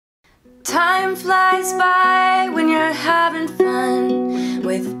Time flies by when you're having fun,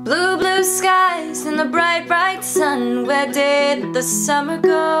 with blue, blue skies and the bright, bright sun. Where did the summer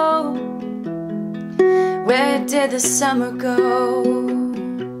go? Where did the summer go?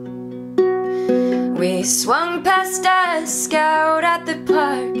 We swung past dusk out at the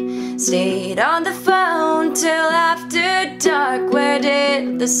park, stayed on the phone till after dark. Where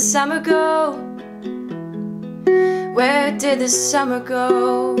did the summer go? Where did the summer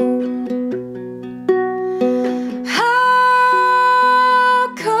go? How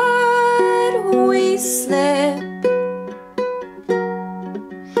could we slip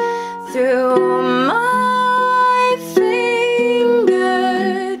through my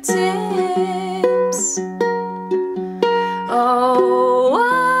fingertips? Oh,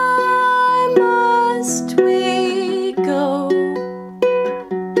 why must we go?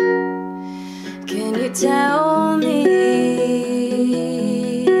 Can you tell me?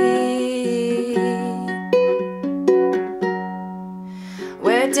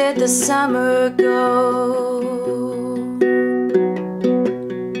 Where did the summer go?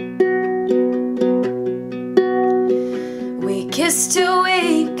 We kissed till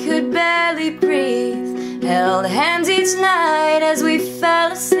we could barely breathe, held hands each night as we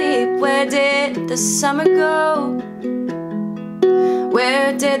fell asleep. Where did the summer go?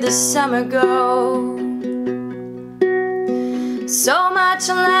 Where did the summer go? So much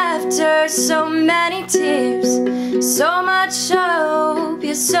laughter, so many tears, so much hope,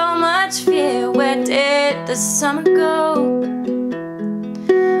 yeah, so much fear. Where did the summer go?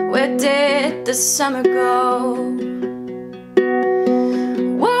 Where did the summer go?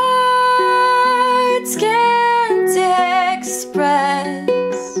 Words can't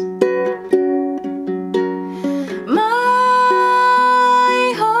express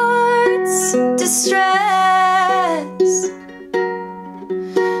my heart's distress.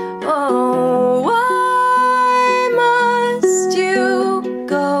 Oh, why must you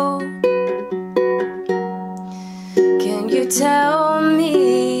go? Can you tell me?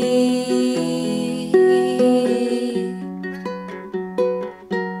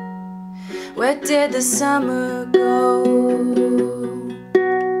 Where did the summer go?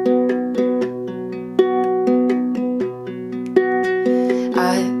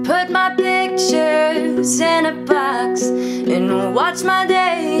 I put my pictures in a box and watch my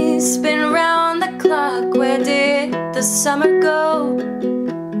days spin round the clock. Where did the summer go?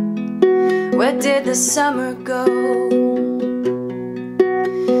 Where did the summer go?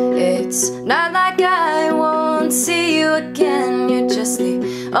 It's not like I won't see you again. You're just the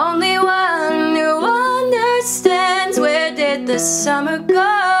only one who understands. Where did the summer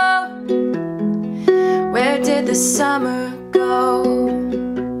go? Where did the summer go?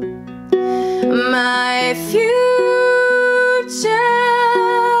 My future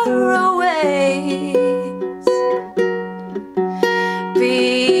awaits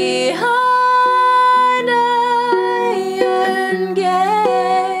behind iron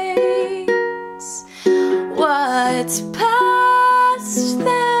gates. What's past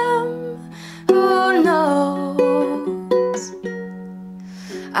them, who knows?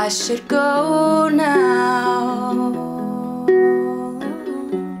 I should go now,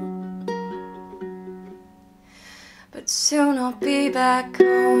 but soon I'll be back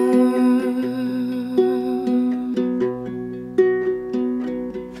home.